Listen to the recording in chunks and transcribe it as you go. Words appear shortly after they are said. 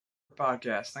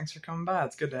podcast. Thanks for coming by.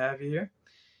 It's good to have you here.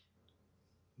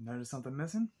 Notice something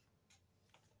missing?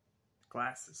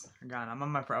 Glasses are gone. I'm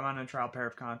on a trial pair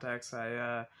of contacts.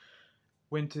 I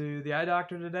went to the eye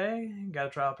doctor today. Got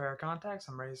a trial pair of contacts.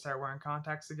 I'm ready to start wearing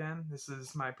contacts again. This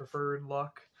is my preferred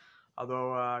look.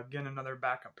 Although getting another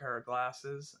backup pair of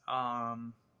glasses. I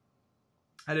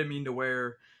didn't mean to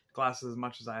wear glasses as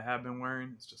much as I have been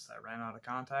wearing. It's just I ran out of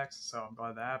contacts, so I'm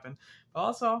glad that happened. But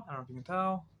also, I don't know if you can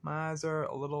tell, my eyes are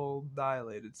a little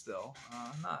dilated still.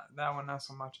 Not that one, not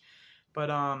so much. But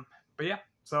yeah.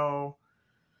 So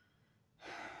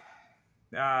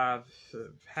had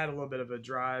a little bit of a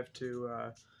drive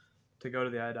to go to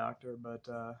the eye doctor, but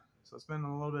so it's been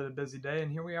a little bit of a busy day,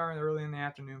 and here we are early in the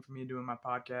afternoon for me doing my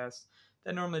podcast.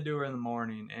 I normally do it in the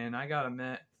morning, and I gotta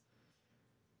admit,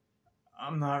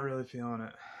 I'm not really feeling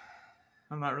it.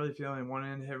 I'm not really feeling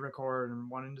wanting to hit record and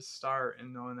wanting to start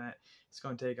and knowing that it's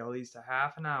going to take at least a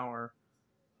half an hour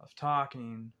of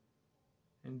talking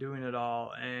and doing it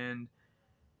all. And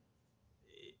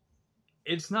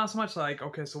it's not so much like,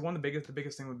 okay, so the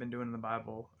biggest thing we've been doing in the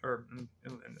Bible, or in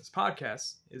this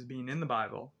podcast, is being in the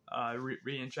Bible,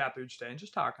 reading chapter each day and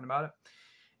just talking about it.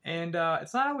 And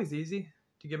it's not always easy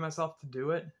to get myself to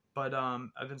do it, but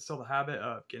I've instilled a habit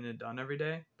of getting it done every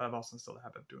day, but I've also instilled a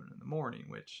habit of doing it in the morning,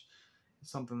 which is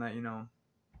something that,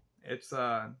 it's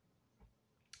good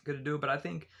to do. But I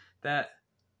think that,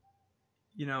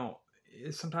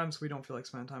 sometimes we don't feel like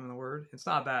spending time in the Word. It's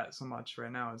not that so much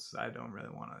right now. I don't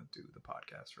really want to do the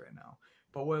podcast right now.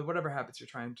 But whatever habits you're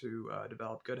trying to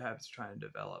develop, good habits you're trying to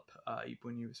develop,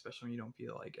 especially when you don't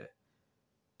feel like it,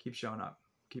 keep showing up,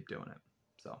 keep doing it.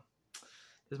 So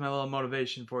there's my little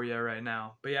motivation for you right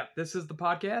now. But yeah, this is the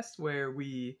podcast where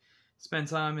we spend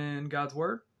time in God's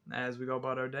Word as we go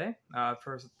about our day.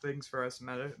 First things for us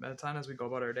at a time as we go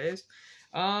about our days.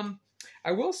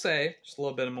 I will say, just a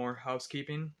little bit more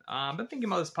housekeeping. I've been thinking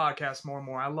about this podcast more and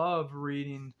more. I love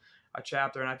reading a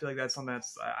chapter, and I feel like that's something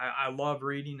that's, I love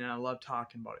reading and I love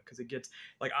talking about it, because it gets,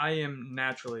 I am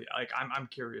naturally, I'm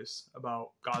curious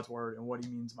about God's Word and what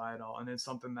He means by it all, and it's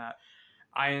something that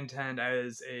I intend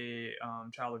as a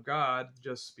child of God,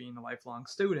 just being a lifelong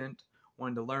student,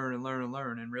 wanting to learn and learn and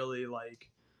learn, and really,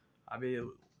 I'll be,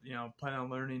 planning on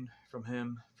learning from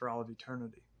Him for all of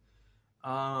eternity.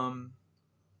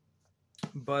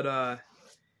 But I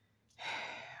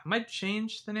might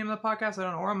change the name of the podcast, I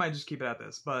don't know, or I might just keep it at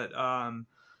this, but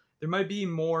there might be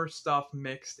more stuff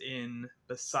mixed in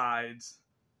besides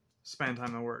spend time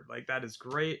in the Word. That is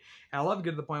great, and I love to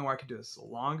get to the point where I can do this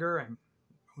longer, and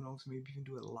who knows, maybe you can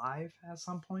do it live at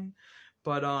some point.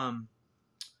 But yeah,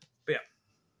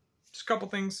 just a couple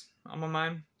things on my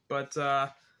mind. But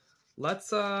let's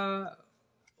hop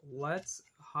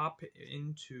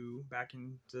back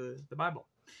into the Bible.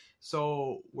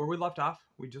 So where we left off,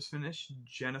 we just finished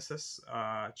Genesis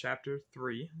chapter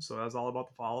 3. So that was all about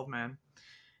the fall of man.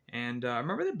 And I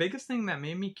remember the biggest thing that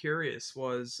made me curious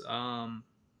was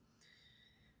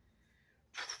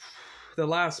the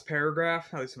last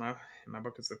paragraph. At least in my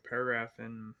book, it's the paragraph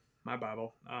in my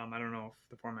Bible. I don't know if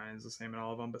the format is the same in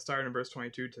all of them, but starting in verse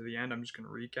 22 to the end, I'm just going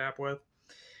to recap with.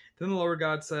 Then the Lord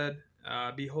God said,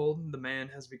 Behold, the man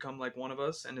has become like one of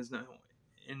us, and is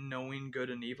in knowing good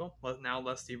and evil. Now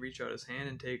lest he reach out his hand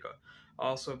and take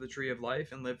also of the tree of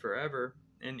life, and live forever,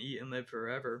 and eat and live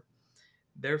forever.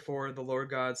 Therefore the Lord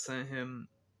God sent him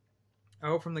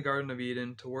out from the Garden of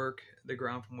Eden to work the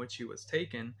ground from which he was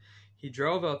taken. He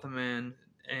drove out the man,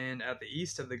 and at the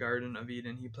east of the Garden of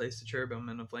Eden he placed a cherubim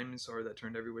and a flaming sword that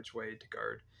turned every which way to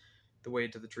guard the way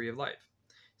to the tree of life.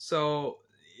 So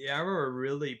yeah, I remember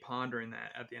really pondering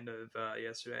that at the end of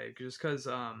yesterday, just because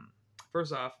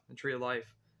first off, the tree of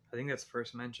life, I think that's the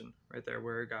first mention right there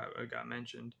where it got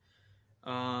mentioned,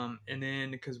 and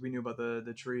then because we knew about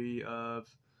the tree of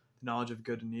the knowledge of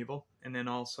good and evil, and then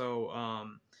also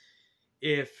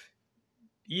if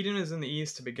Eden is in the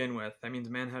east to begin with, that means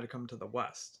man had to come to the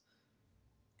west.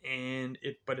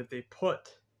 But if they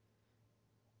put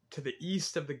to the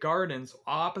east of the gardens,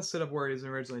 opposite of where it is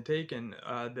originally taken,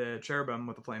 the cherubim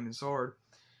with the flaming sword,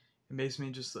 it makes me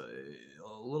just a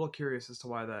little curious as to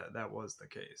why that was the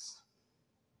case.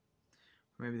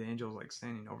 Or maybe the angel was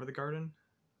standing over the garden.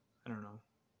 I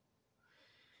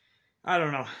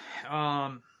don't know.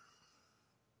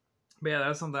 But yeah,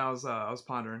 that's something I was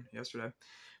pondering yesterday.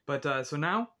 But so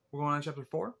now we're going on to chapter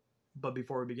 4. But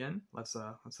before we begin, let's say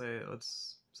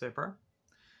a prayer.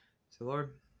 Say,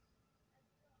 Lord,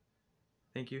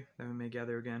 thank you that we may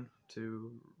gather again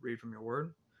to read from your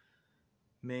word.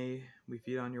 May we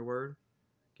feed on your word,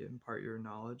 impart your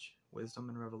knowledge, wisdom,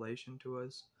 and revelation to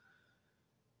us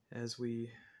as we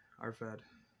are fed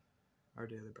our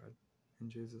daily bread. In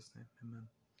Jesus' name, amen.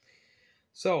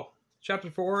 So, chapter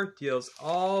 4 deals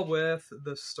all with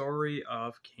the story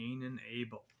of Cain and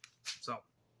Abel. So,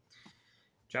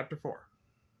 chapter 4.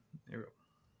 Here we go.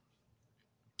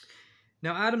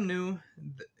 Now Adam knew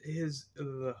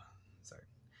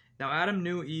Now Adam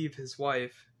knew Eve, his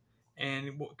wife,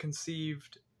 and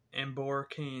conceived and bore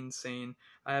Cain, saying,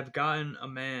 I have gotten a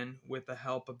man with the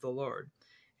help of the Lord.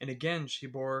 And again she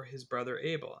bore his brother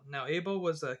Abel. Now Abel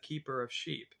was a keeper of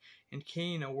sheep, and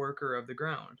Cain a worker of the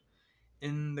ground.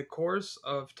 In the course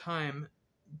of time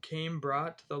Cain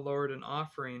brought to the Lord an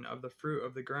offering of the fruit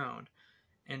of the ground,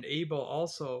 and Abel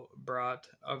also brought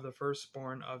of the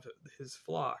firstborn of his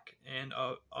flock, and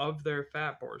of their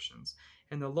fat portions.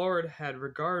 And the Lord had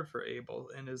regard for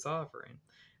Abel and his offering,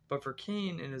 but for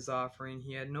Cain and his offering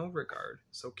he had no regard.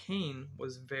 So Cain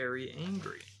was very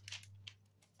angry,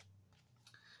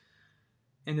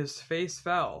 and his face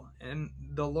fell. And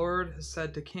the Lord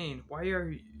said to Cain, Why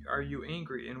are you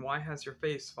angry, and why has your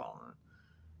face fallen?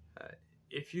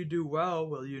 If you do well,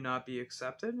 will you not be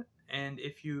accepted? And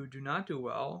if you do not do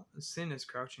well, sin is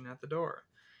crouching at the door.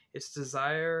 Its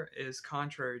desire is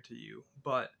contrary to you,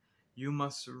 but you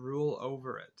must rule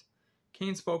over it.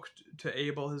 Cain spoke to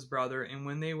Abel his brother, and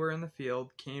when they were in the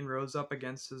field, Cain rose up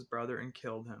against his brother and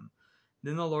killed him.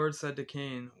 Then the Lord said to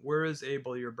Cain, Where is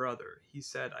Abel your brother? He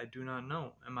said, I do not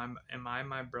know. Am I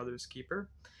my brother's keeper?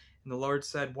 And the Lord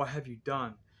said, What have you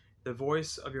done? The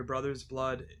voice of your brother's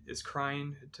blood is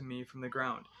crying to me from the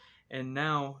ground, and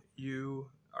now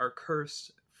you are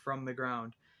cursed from the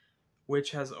ground, which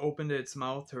has opened its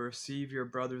mouth to receive your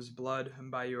brother's blood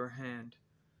by your hand.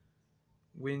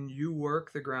 When you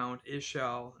work the ground, it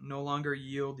shall no longer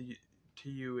yield to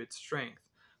you its strength.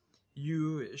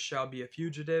 You shall be a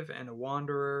fugitive and a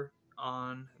wanderer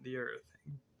on the earth.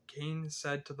 Cain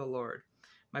said to the Lord,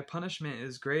 My punishment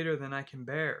is greater than I can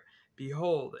bear.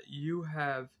 Behold, you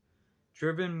have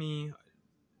driven me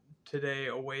today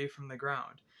away from the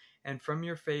ground, and from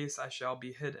your face I shall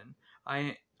be hidden.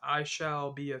 I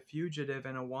shall be a fugitive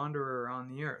and a wanderer on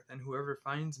the earth, and whoever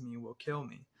finds me will kill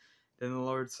me. Then the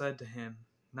Lord said to him,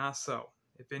 Not so.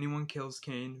 If anyone kills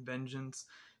Cain, vengeance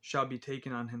shall be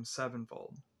taken on him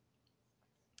sevenfold.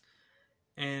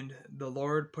 And the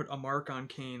Lord put a mark on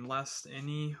Cain, lest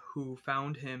any who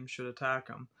found him should attack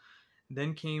him.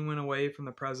 Then Cain went away from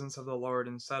the presence of the Lord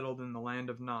and settled in the land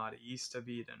of Nod, east of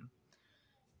Eden.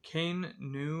 Cain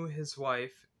knew his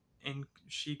wife, and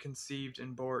she conceived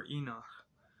and bore Enoch.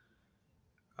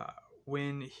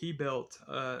 When he built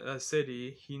a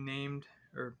city, he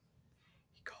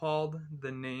called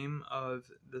the name of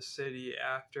the city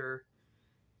after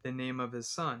the name of his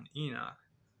son, Enoch.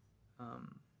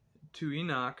 To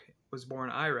Enoch was born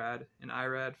Irad, and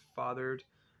Irad fathered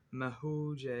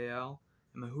Mehujael,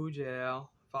 and Mehujael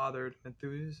fathered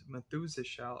Methuselah,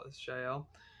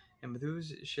 and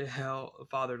Methuselah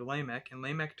fathered Lamech, and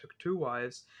Lamech took two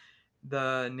wives.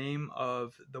 The name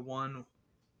of the one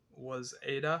was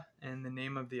Ada, and the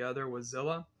name of the other was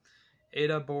Zillah.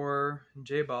 Ada bore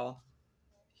Jabal.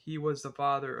 He was the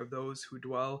father of those who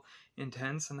dwell in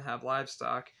tents and have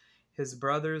livestock. His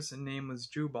brother's name was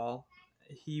Jubal.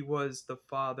 He was the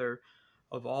father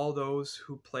of all those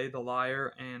who play the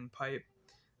lyre and pipe.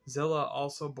 Zillah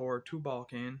also bore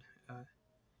Tubal-Cain.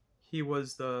 He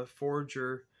was the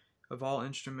forger of all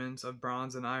instruments of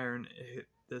bronze and iron.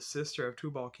 The sister of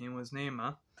Tubal-Cain was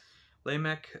Naamah.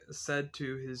 Lamech said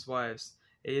to his wives,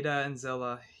 Ada and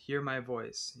Zillah, hear my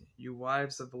voice, you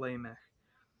wives of Lamech.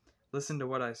 Listen to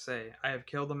what I say. I have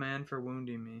killed a man for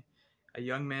wounding me, a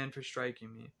young man for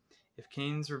striking me. If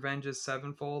Cain's revenge is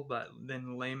sevenfold,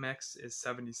 then Lamech's is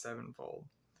 77-fold.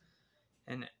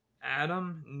 And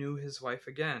Adam knew his wife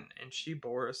again, and she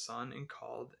bore a son and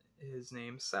called his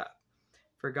name Seth.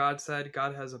 For God said,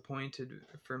 God has appointed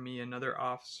for me another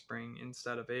offspring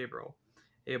instead of Abel,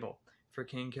 for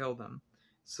Cain killed him.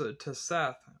 So to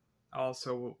Seth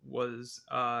also was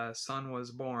a son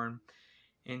was born,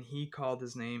 and he called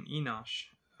his name Enosh.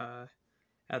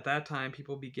 At that time,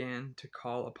 people began to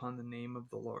call upon the name of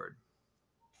the Lord.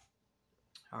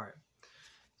 All right.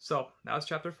 So that was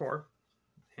chapter 4,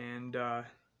 and there's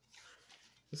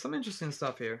some interesting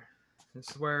stuff here. This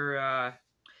is where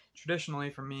traditionally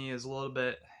for me is a little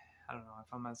bit, I don't know, I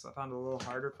found it a little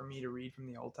harder for me to read from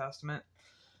the Old Testament.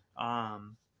 Not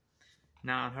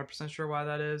 100% sure why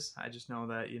that is. I just know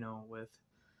that, with,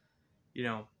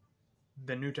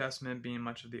 the New Testament being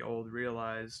much of the Old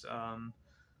realized,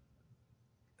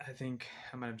 I think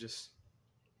I might have just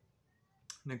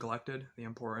neglected the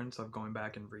importance of going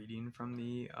back and reading from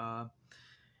the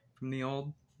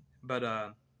Old.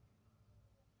 But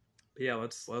yeah,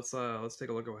 let's take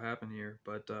a look at what happened here.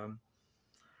 But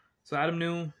so Adam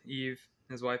knew Eve,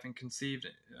 his wife, and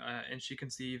she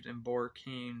conceived and bore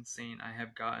Cain, saying, I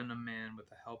have gotten a man with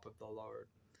the help of the Lord.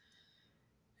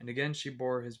 And again she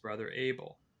bore his brother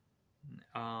Abel.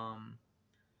 You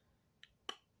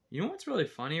know what's really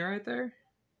funny right there?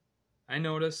 I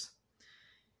notice.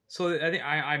 So I think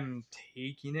I'm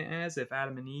taking it as if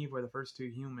Adam and Eve were the first two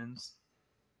humans,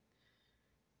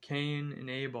 Cain and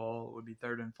Abel would be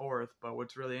third and fourth. But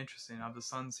what's really interesting of the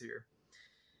sons here,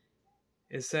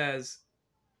 it says,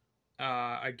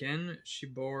 again, she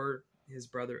bore his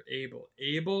brother Abel.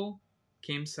 Abel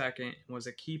came second and was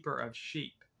a keeper of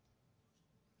sheep.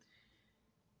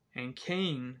 And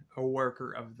Cain, a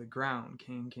worker of the ground.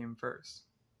 Cain came first.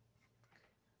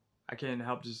 I can't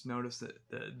help just notice that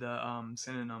the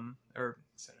synonym. I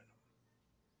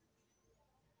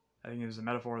think there's a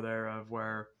metaphor there of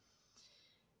where.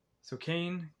 So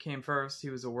Cain came first. He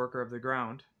was a worker of the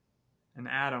ground, and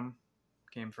Adam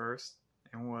came first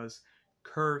and was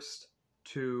cursed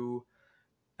to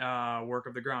work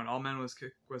of the ground. All men was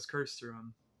cursed through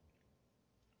him.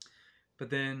 But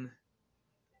then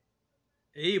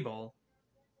Abel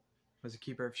was a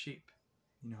keeper of sheep.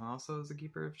 You know who also was a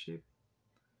keeper of sheep?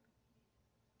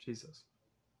 Jesus.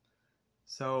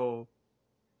 So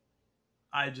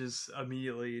I just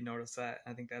immediately noticed that.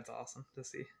 I think that's awesome to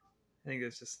see. I think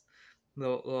it's just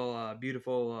little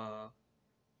beautiful.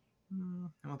 And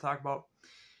we'll talk about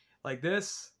like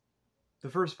this. The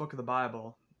first book of the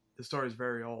Bible. The story is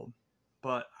very old,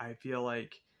 but I feel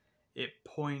like it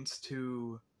points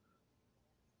to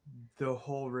the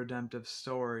whole redemptive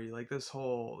story. Like this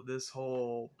whole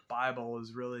Bible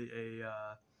is really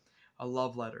a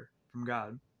love letter from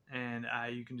God. And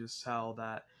you can just tell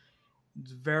that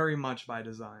it's very much by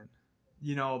design.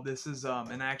 You know, this is,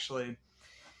 and actually,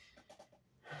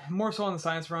 more so on the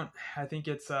science front, I think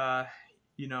it's,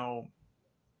 you know,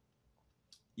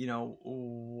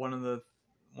 one of the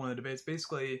debates,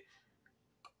 basically,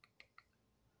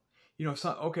 you know,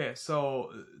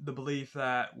 so the belief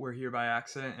that we're here by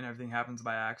accident and everything happens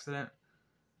by accident,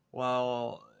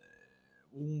 well,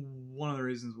 one of the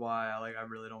reasons why I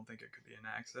really don't think it could be an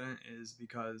accident is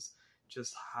because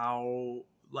just how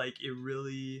it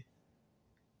really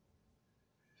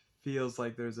feels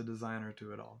like there's a designer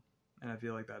to it all, and I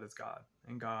feel like that is God,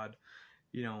 and God,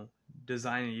 you know,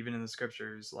 designing even in the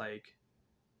scriptures,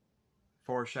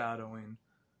 foreshadowing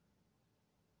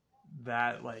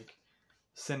that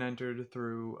sin entered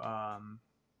through Adam,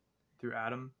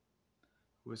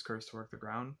 who was cursed to work the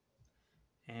ground,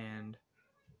 and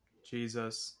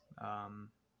Jesus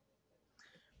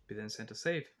be then sent to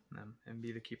save them and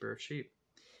be the keeper of sheep.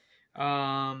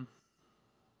 In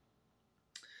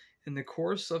the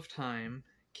course of time,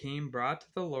 Cain brought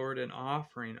to the Lord an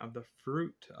offering of the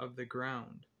fruit of the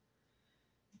ground,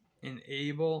 and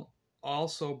Abel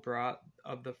also brought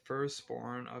of the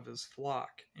firstborn of his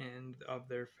flock and of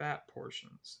their fat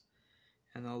portions.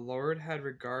 And the Lord had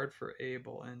regard for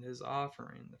Abel and his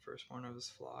offering, the firstborn of his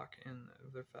flock and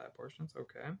of their fat portions.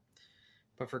 Okay.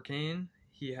 But for Cain,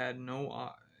 he had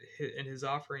in his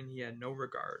offering, he had no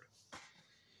regard.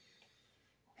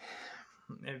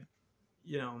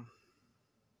 You know,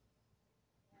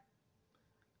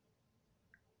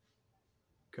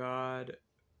 God,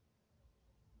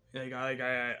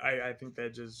 I think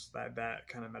that just that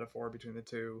kind of metaphor between the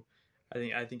two,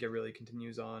 I think it really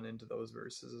continues on into those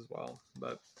verses as well.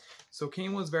 But so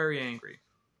Cain was very angry,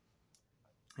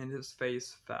 and his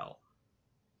face fell.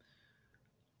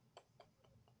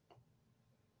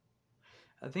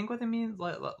 I think what it means,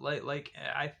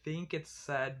 I think it's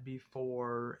said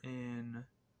before in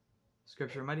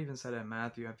Scripture. It might even said it in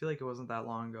Matthew. I feel like it wasn't that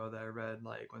long ago that I read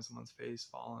when someone's face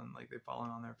fallen, they've fallen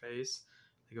on their face,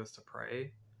 he goes to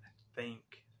pray. I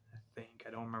think I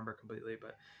don't remember completely,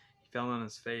 but he fell on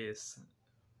his face.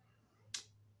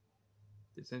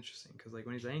 It's interesting because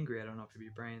when he's angry, I don't know if he'd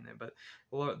be praying there, but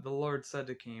the Lord said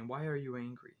to Cain, "Why are you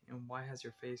angry, and why has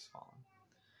your face fallen?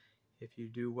 If you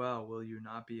do well, will you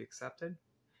not be accepted?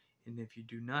 And if you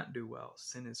do not do well,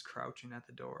 sin is crouching at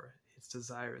the door. Its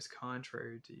desire is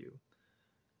contrary to you,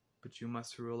 but you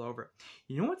must rule over it."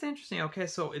 You know what's interesting? Okay,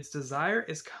 so its desire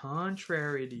is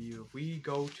contrary to you. If we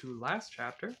go to last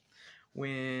chapter,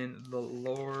 when the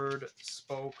Lord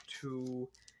spoke to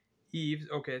Eve.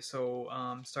 Okay, so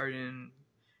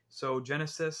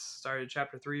Genesis started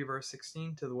chapter 3, verse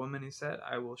 16. To the woman he said,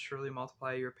 "I will surely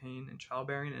multiply your pain in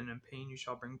childbearing, and in pain you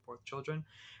shall bring forth children.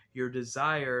 Your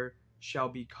desire shall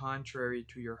be contrary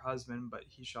to your husband, but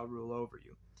he shall rule over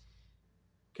you."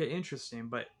 Okay, interesting.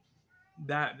 But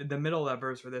that the middle of that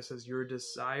verse where this says, "Your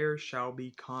desire shall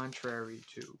be contrary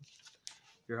to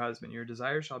your husband." Your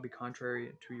desire shall be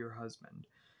contrary to your husband.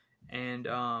 And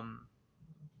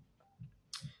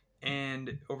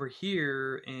And over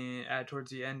here, towards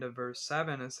the end of verse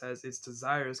 7, it says, its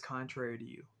desire is contrary to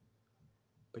you,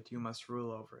 but you must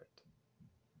rule over it.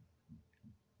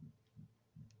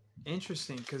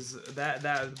 Interesting, because that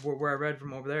where I read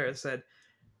from over there, it said,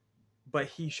 but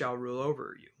he shall rule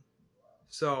over you.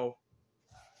 So,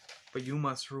 but you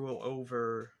must rule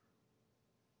over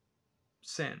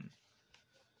sin.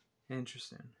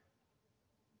 Interesting.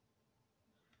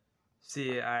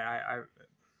 See,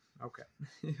 okay.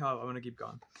 I'm going to keep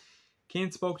going.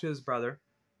 Cain spoke to his brother,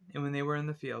 and when they were in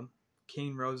the field,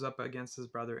 Cain rose up against his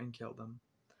brother and killed him.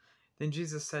 Then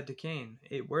Jesus said to Cain,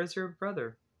 hey, where's your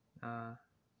brother?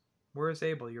 Where is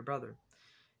Abel, your brother?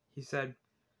 He said,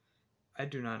 I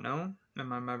do not know.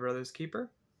 Am I my brother's keeper?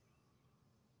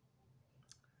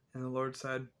 And the Lord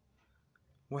said,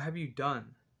 what have you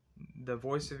done? The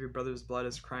voice of your brother's blood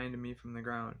is crying to me from the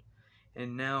ground.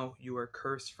 And now you are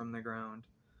cursed from the ground,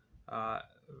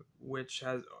 which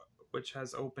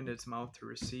has opened its mouth to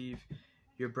receive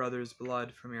your brother's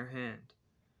blood from your hand.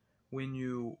 When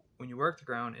you work the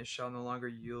ground, it shall no longer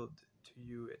yield to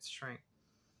you its strength.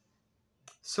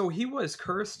 So he was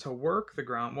cursed to work the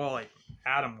ground. Well, like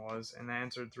Adam was, and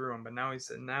answered through him. But now he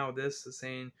said, now this is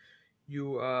saying,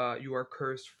 you are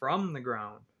cursed from the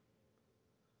ground,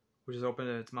 which has opened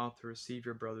its mouth to receive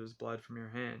your brother's blood from your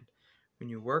hand. When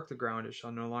you work the ground, it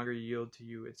shall no longer yield to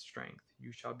you its strength.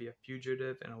 You shall be a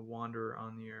fugitive and a wanderer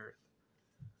on the earth.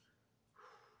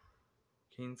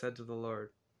 Cain said to the Lord,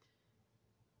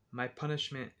 my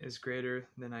punishment is greater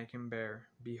than I can bear.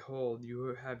 Behold,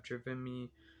 you have driven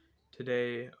me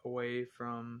today away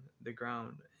from the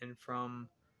ground, and from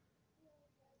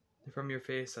your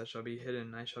face I shall be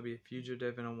hidden. I shall be a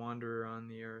fugitive and a wanderer on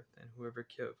the earth, and whoever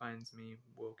finds me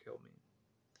will kill me.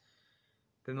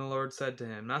 Then the Lord said to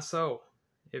him, not so.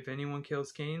 If anyone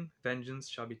kills Cain, vengeance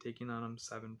shall be taken on him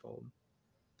sevenfold.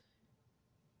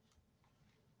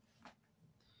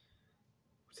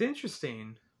 It's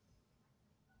interesting.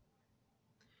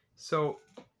 So,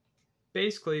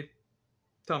 basically,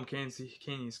 tell him Cain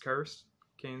he's cursed.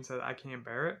 Cain said, I can't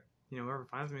bear it. Whoever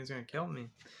finds me is going to kill me.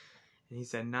 And he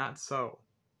said, not so.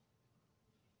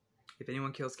 If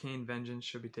anyone kills Cain, vengeance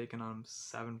shall be taken on him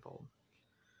sevenfold.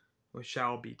 Or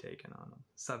shall be taken on him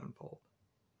sevenfold.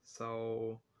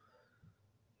 So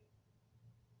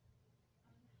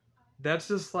that's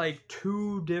just like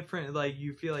two different, like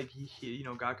you feel like he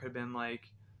God could have been like,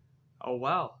 oh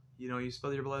well, you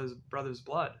spilled your brother's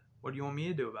blood. What do you want me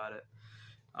to do about it?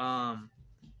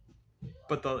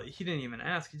 But he didn't even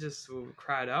ask. He just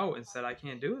cried out and said, I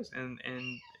can't do this. And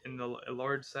the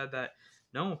Lord said that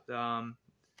no,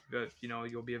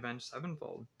 you'll be avenged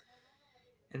sevenfold.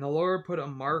 And the Lord put a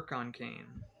mark on Cain,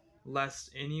 lest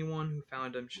anyone who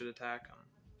found him should attack him.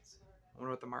 I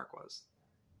wonder what the mark was.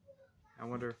 I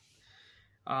wonder.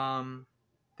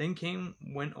 Then Cain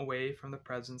went away from the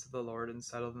presence of the Lord and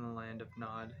settled in the land of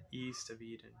Nod, east of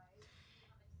Eden.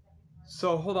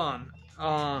 So, hold on.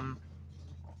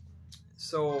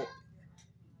 So,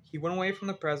 he went away from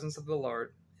the presence of the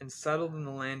Lord and settled in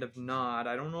the land of Nod.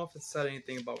 I don't know if it said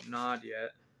anything about Nod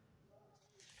yet.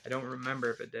 I don't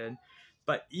remember if it did.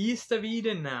 But east of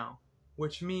Eden now,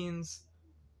 which means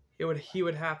he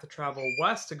would have to travel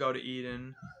west to go to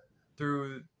Eden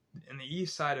through in the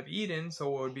east side of Eden.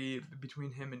 So what would be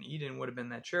between him and Eden would have been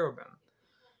that cherubim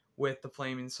with the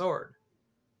flaming sword.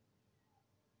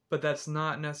 But that's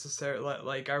not necessarily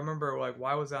like I remember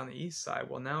why was that on the east side?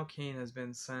 Well, now Cain has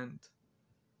been sent,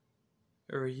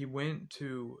 or he went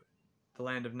to the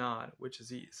land of Nod, which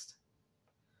is east.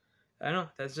 I don't know.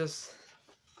 That's just.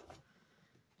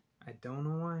 I don't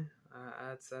know why.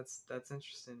 That's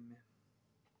interesting, man.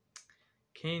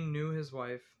 Cain knew his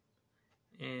wife,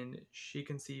 and she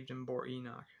conceived and bore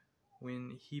Enoch.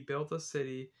 When he built a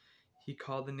city, he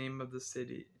called the name of the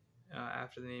city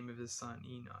after the name of his son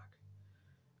Enoch.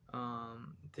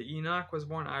 To Enoch was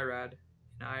born Irad,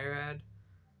 and Irad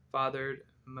fathered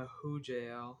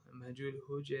Mehujael, and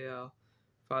Mehujael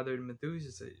fathered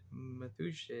Methusael,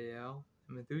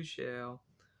 and Methusael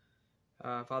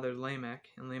fathered Lamech,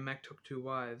 and Lamech took 2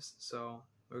 wives. So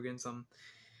we're getting some,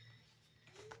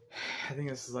 I think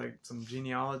this is like some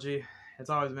genealogy. It's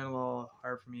always been a little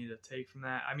hard for me to take from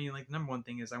that. I mean, like, the number one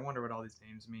thing is I wonder what all these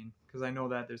names mean, because I know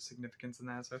that there's significance in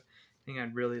that, so I think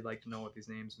I'd really like to know what these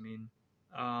names mean.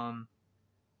 And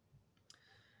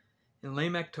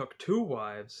Lamech took 2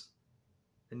 wives.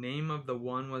 The name of the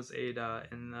one was Ada,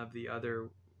 and of the other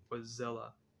was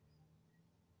Zillah.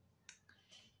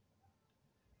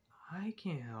 I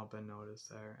can't help but notice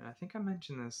there, and I think I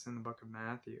mentioned this in the book of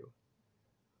Matthew.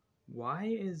 Why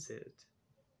is it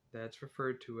that's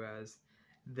referred to as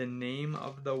the name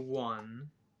of the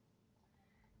one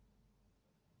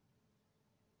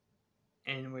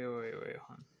And wait, hold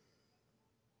on.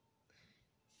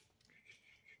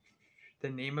 The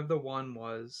name of the one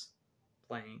was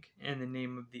blank, and the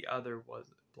name of the other was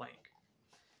blank.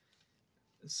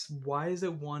 Why is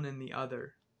it one and the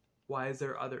other? Why is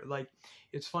there other? Like,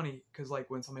 it's funny, because, like,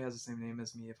 when somebody has the same name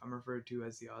as me, if I'm referred to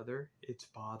as the other, it's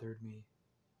bothered me.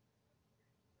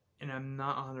 And I'm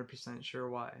not 100% sure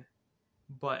why.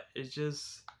 But it's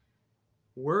just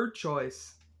word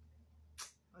choice.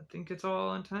 I think it's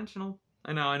all intentional.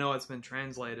 I know it's been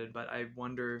translated, but I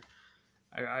wonder,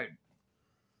 I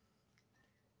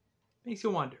makes you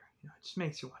wonder. You know, it just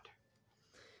makes you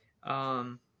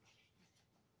wonder.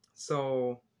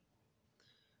 So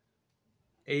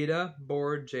Ada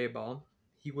bore Jabal.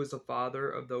 He was the father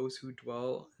of those who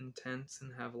dwell in tents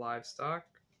and have livestock.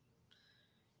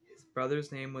 His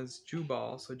brother's name was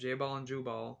Jubal. So Jabal and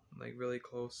Jubal, like really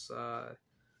close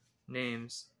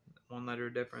names, one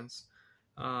letter difference.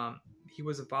 He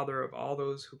was the father of all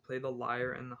those who play the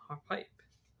lyre and the pipe.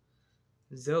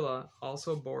 Zillah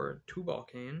also bore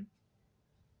Tubal-Cain.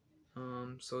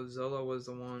 So Zillah was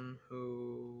the one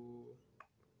who...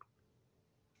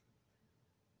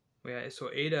 Yeah, so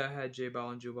Ada had Jabal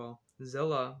and Jubal.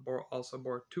 Zillah also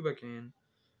bore Tubal-Cain.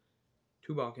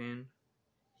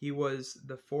 He was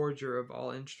the forger of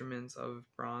all instruments of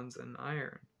bronze and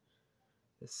iron.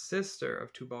 The sister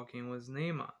of Tubal-Cain was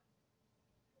Naamah.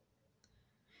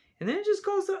 And then it just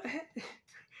goes to...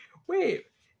 Wait,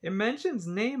 it mentions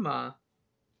Naamah,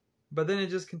 but then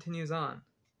it just continues on.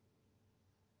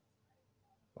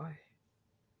 Why?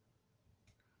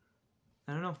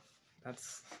 I don't know.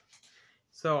 That's...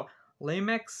 So,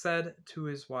 Lamech said to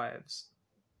his wives,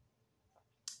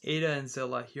 Ada and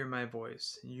Zillah, hear my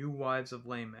voice. You wives of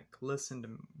Lamech, listen to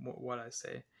what I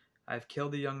say. I have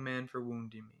killed a young man for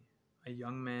wounding me, a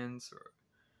young man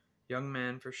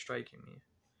for striking me.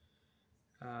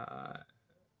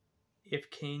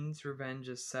 If Cain's revenge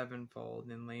is sevenfold,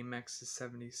 then Lamech's is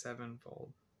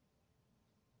 77fold.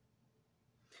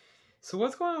 So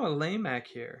what's going on with Lamech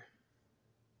here?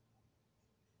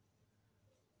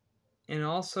 And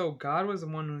also, God was the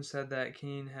one who said that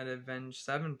Cain had avenged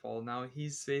sevenfold. Now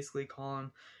he's basically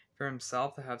calling for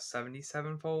himself to have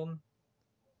 77fold.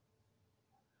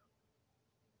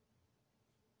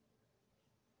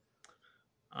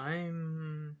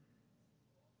 I'm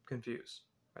confused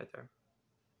right there.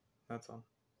 That's all.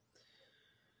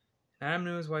 Adam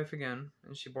knew his wife again,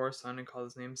 and she bore a son and called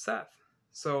his name Seth.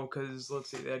 So, because,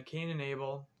 let's see, they had Cain and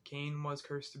Abel. Cain was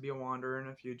cursed to be a wanderer and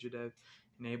a fugitive,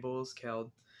 and Abel was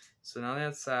killed. So now they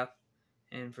had Seth,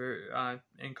 and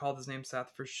called his name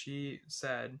Seth, for she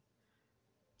said,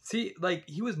 see, like,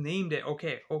 he was named it.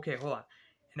 Okay, hold on.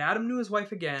 And Adam knew his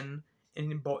wife again,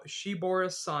 and she bore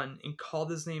a son, and called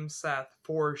his name Seth,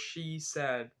 for she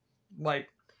said, like,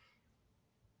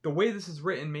 the way this is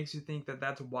written makes you think that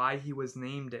that's why he was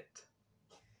named it.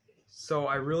 So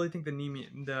I really think the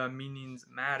meanings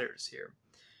matters here.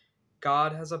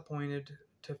 God has appointed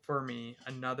for me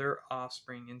another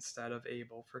offspring instead of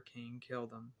Abel, for Cain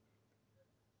killed him.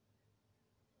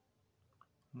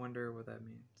 Wonder what that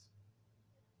means.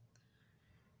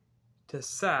 To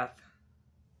Seth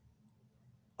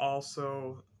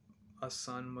also a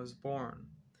son was born,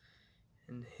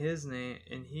 and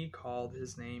he called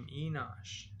his name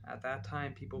Enosh. At that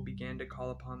time people began to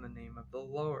call upon the name of the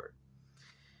Lord.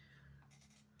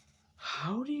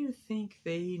 How do you think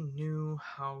they knew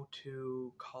how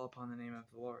to call upon the name of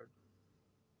the Lord?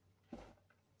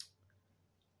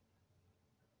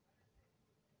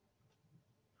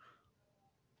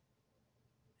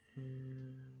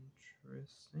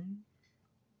 Interesting.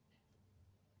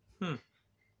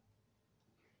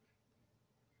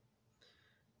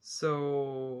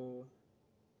 So,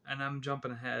 and I'm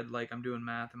jumping ahead, like I'm doing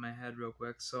math in my head real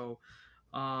quick. So,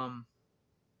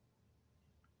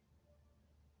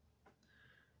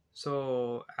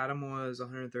 Adam was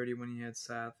 130 when he had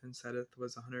Seth, and Seth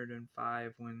was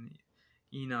 105 when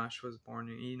Enosh was born,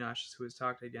 and Enosh is who was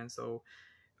talked again. So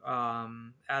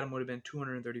Adam would have been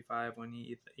 235 when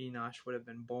Enosh would have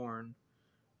been born.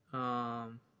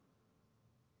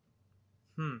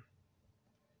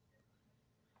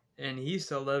 And he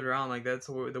still lived around. Like, that's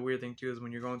the weird thing too, is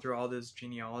when you're going through all this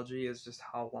genealogy, is just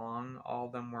how long all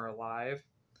of them were alive.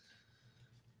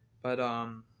 But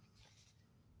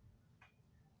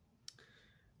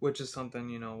which is something,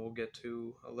 you know, we'll get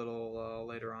to a little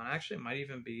later on. Actually, it might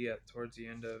even be towards the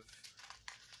end of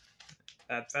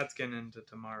that's getting into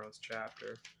tomorrow's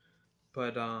chapter.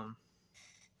 But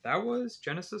that was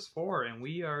Genesis 4, and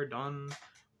we are done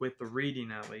with the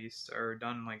reading, at least, or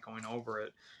done like going over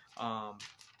it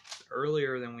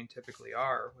earlier than we typically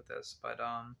are with this. But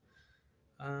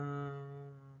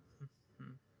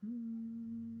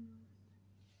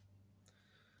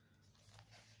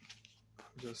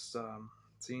just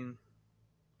seeing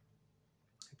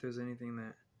if there's anything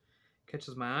that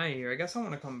catches my eye here. I guess I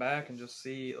want to come back and just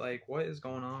see like what is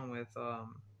going on with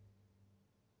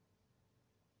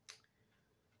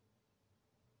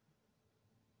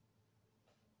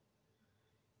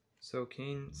So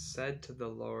Cain said to the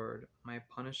Lord, "My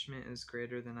punishment is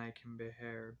greater than I can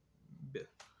bear.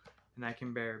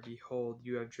 Behold,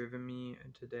 you have driven me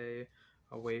today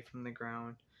away from the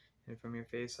ground, and from your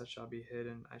face I shall be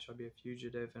hidden. I shall be a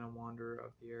fugitive and a wanderer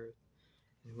of the earth.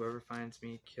 And whoever finds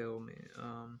me,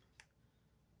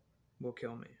 will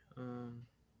kill me.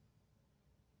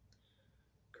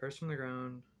 Cursed from the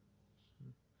ground.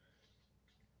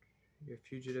 You're a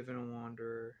fugitive and a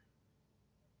wanderer."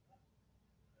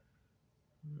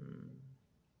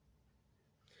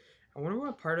 I wonder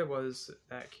what part it was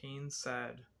that Cain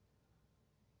said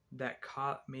that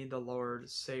made the Lord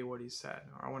say what he said.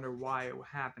 Or I wonder why it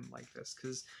happened like this.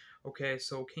 Because, okay,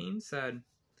 so Cain said,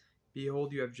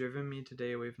 "Behold, you have driven me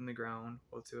today away from the ground."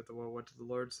 Let's see what did the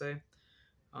Lord say?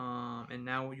 "And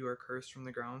now you are cursed from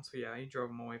the ground." So yeah, he drove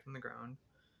him away from the ground.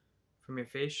 "From your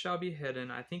face shall be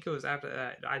hidden." I think it was after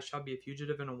that. "I shall be a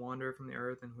fugitive and a wanderer from the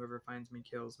earth, and whoever finds me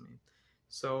kills me."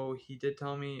 So he did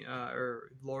tell me,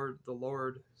 the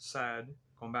Lord said,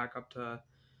 going back up to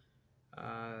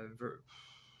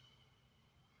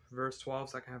verse 12,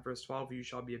 second half, verse 12, "You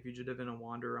shall be a fugitive and a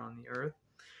wanderer on the earth."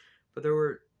 But there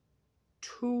were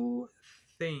two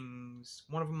things,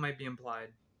 one of them might be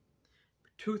implied.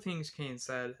 Two things Cain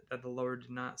said that the Lord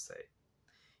did not say.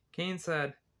 Cain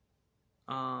said,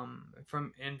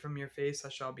 from your face I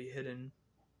shall be hidden."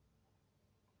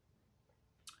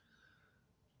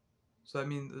 So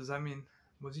does that mean,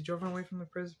 was he driven away from the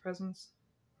presence?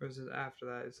 Or is it after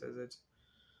that? It says it's,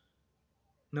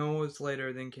 no, it was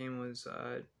later than Cain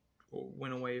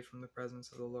went away from the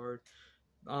presence of the Lord.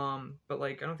 But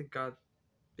like, I don't think God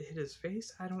hid his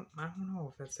face. I don't know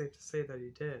if that's safe to say that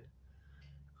he did.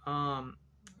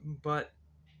 But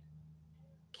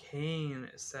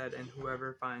Cain said, "And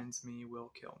whoever finds me will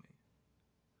kill me."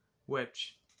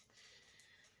 Which,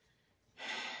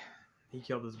 he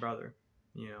killed his brother,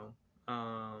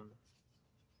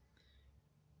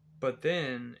 But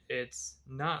then it's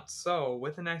 "not so"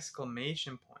 with an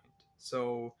exclamation point.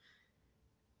 So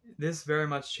this very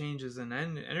much changes in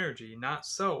energy. "Not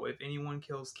so. If anyone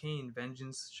kills Cain,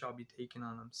 vengeance shall be taken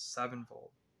on him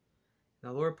sevenfold. And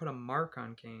the Lord put a mark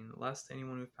on Cain, lest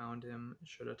anyone who found him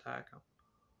should attack him."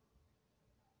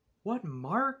 What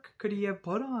mark could he have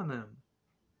put on him?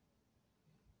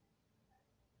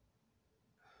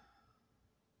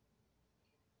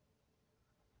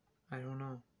 I don't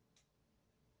know.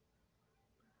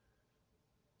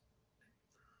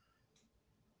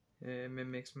 It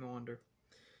makes me wonder.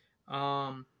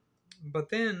 But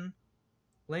then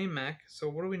Lamech. So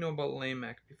what do we know about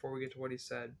Lamech before we get to what he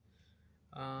said?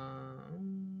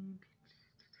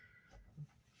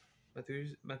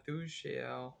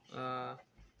 Methuselah.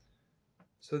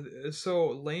 So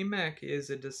Lamech is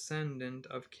a descendant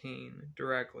of Cain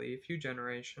directly, a few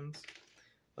generations.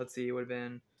 Let's see, it would have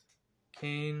been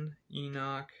Cain,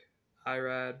 Enoch,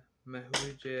 Irad,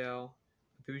 Methuselah,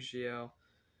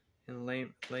 and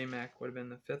Lamech would have been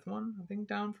the fifth one, I think,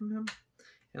 down from him.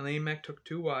 And Lamech took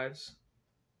two wives,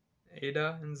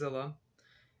 Ada and Zillah.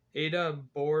 Ada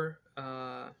bore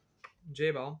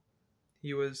Jabal.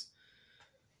 He was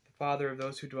the father of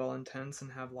those who dwell in tents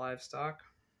and have livestock.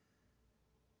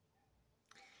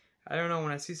 I don't know,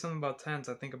 when I see something about tents,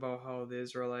 I think about how the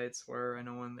Israelites were. I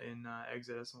know in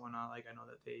Exodus and whatnot, like, I know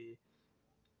that they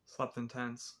slept in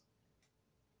tents.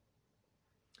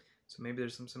 So maybe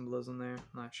there's some symbolism there,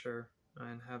 I'm not sure.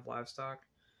 And have livestock.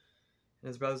 And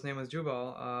his brother's name was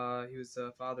Jubal. He was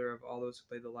the father of all those who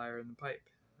played the lyre and the pipe.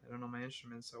 I don't know my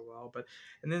instruments so well,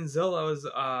 and then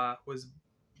Zillah was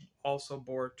also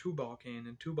bore Tubal-Cain,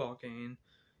 and Tubal-Cain,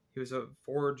 he was a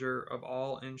forger of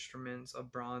all instruments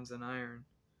of bronze and iron.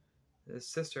 The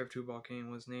sister of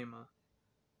Tubal-Cain was Naamah.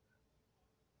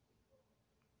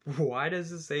 Why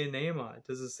does it say Naamah?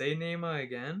 Does it say Naamah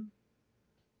again?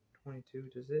 22,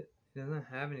 does it? It doesn't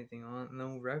have anything on,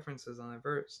 no references on that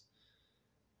verse.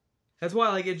 That's why,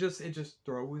 like, it just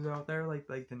throws out there like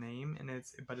the name,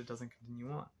 but it doesn't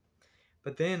continue on.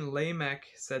 But then Lamech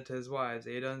said to his wives,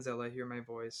 Ada and Zillah, "Hear my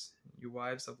voice, you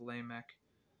wives of Lamech."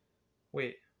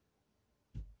 Wait.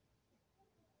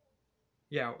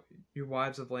 Yeah, you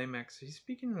wives of Lamech. So he's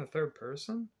speaking in the third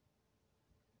person?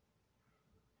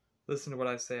 "Listen to what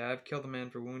I say. I have killed a man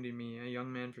for wounding me, a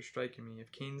young man for striking me.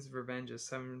 If Cain's revenge is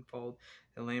sevenfold,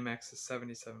 then Lamech's is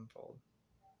 77-fold.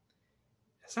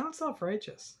 It sounds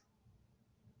self-righteous.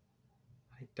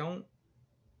 I don't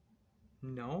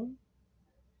know.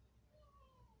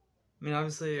 I mean,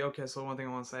 obviously, okay, so one thing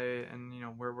I want to say, and, you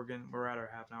know, we're at our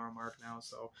half an hour mark now,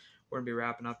 so we're going to be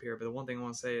wrapping up here, but the one thing I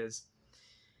want to say is,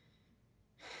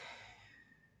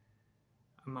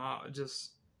 when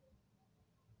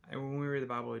we read the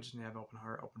Bible, we just need to have an open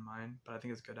heart, open mind, but I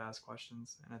think it's good to ask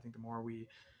questions, and I think the more we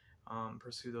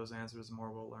pursue those answers, the more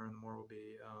we'll learn, the more we'll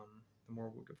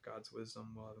give God's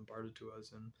wisdom will have imparted to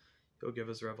us, and He'll give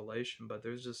us revelation. But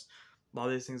there's just a lot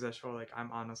of these things that show, like,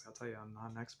 I'm honest, I'll tell you, I'm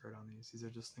not an expert on these. These are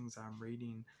just things that I'm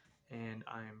reading and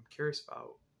I'm curious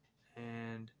about.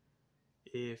 And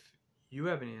if you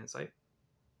have any insight,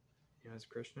 you know, as a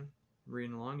Christian,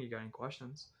 reading along, you got any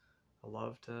questions, I'd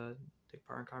love to take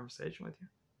part in conversation with you.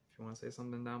 If you want to say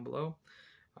something down below,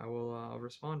 I will I'll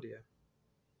respond to you.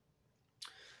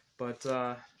 But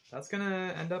that's going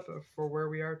to end up for where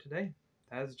we are today.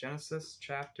 That is Genesis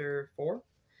chapter 4.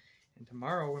 And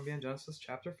tomorrow we're going to be in Genesis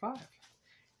chapter 5.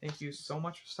 Thank you so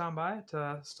much for stopping by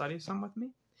to study some with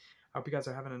me. I hope you guys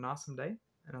are having an awesome day.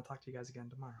 And I'll talk to you guys again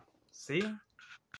tomorrow. See ya.